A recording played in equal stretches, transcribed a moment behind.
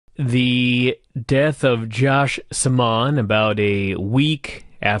the death of Josh Samman about a week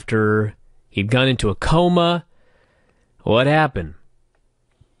after he'd gone into a coma. What happened?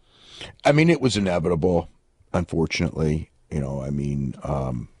 I mean, it was inevitable, unfortunately. It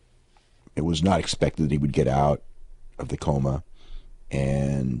was not expected that he would get out of the coma.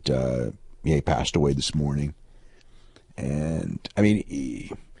 And, he passed away this morning. And, I mean,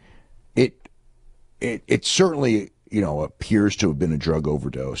 it certainly, appears to have been a drug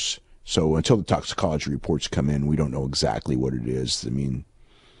overdose. So until the toxicology reports come in, we don't know exactly what it is. I mean,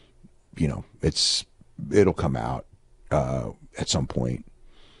 it'll come out at some point.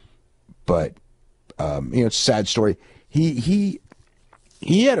 But it's a sad story. He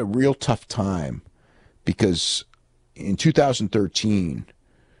had a real tough time because in 2013,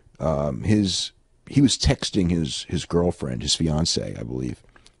 he was texting his girlfriend, his fiance, I believe,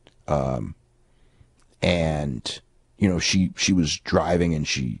 and she was driving and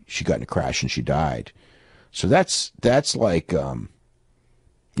she got in a crash and she died. So that's like you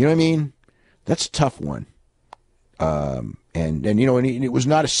know what I mean? That's a tough one. And it was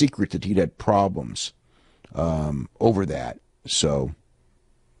not a secret that he'd had problems over that. So,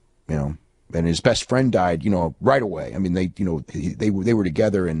 and his best friend died, right away. I mean, they were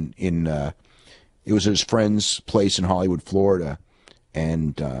together in it was his friend's place in Hollywood, Florida,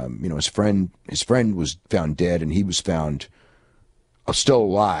 and his friend was found dead, and he was found still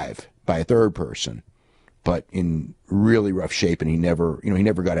alive by a third person, but in really rough shape, and he never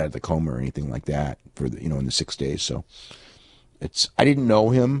got out of the coma or anything like that for in the 6 days. So I didn't know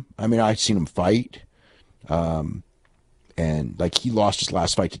him. I mean, I'd seen him fight, and like he lost his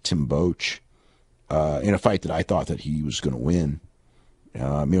last fight to Tim Boach in a fight that I thought that he was going to win. He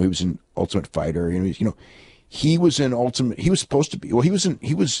was an Ultimate Fighter. He was in Ultimate. He was supposed to be. Well, he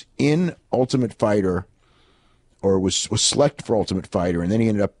was in Ultimate Fighter, or was selected for Ultimate Fighter, and then he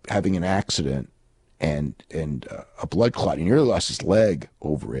ended up having an accident and a blood clot. He nearly lost his leg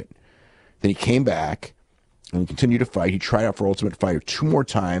over it. Then he came back and he continued to fight. He tried out for Ultimate Fighter 2 more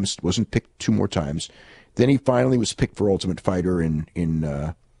times. Wasn't picked 2 more times. Then he finally was picked for Ultimate Fighter in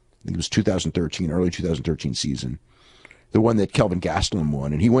I think it was 2013, early 2013 season, the one that Kelvin Gastelum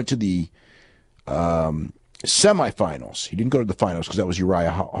won, and he went to the semifinals. He didn't go to the finals because that was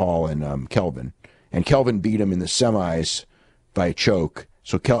Uriah Hall and Kelvin, and Kelvin beat him in the semis by a choke.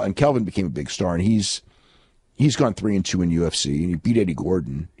 So Kelvin became a big star, and he's gone 3-2 in UFC, and he beat Eddie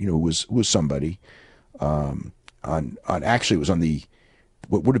Gordon, who was somebody. Actually, it was on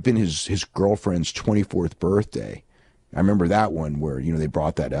what would have been his girlfriend's 24th birthday. I remember that one where, they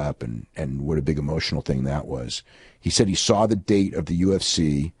brought that up and what a big emotional thing that was. He said he saw the date of the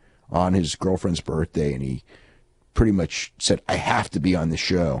UFC on his girlfriend's birthday, and he pretty much said, I have to be on the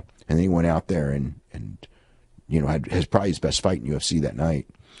show. And then he went out there and has probably his best fight in UFC that night.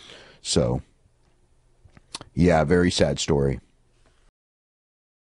 So, yeah, very sad story.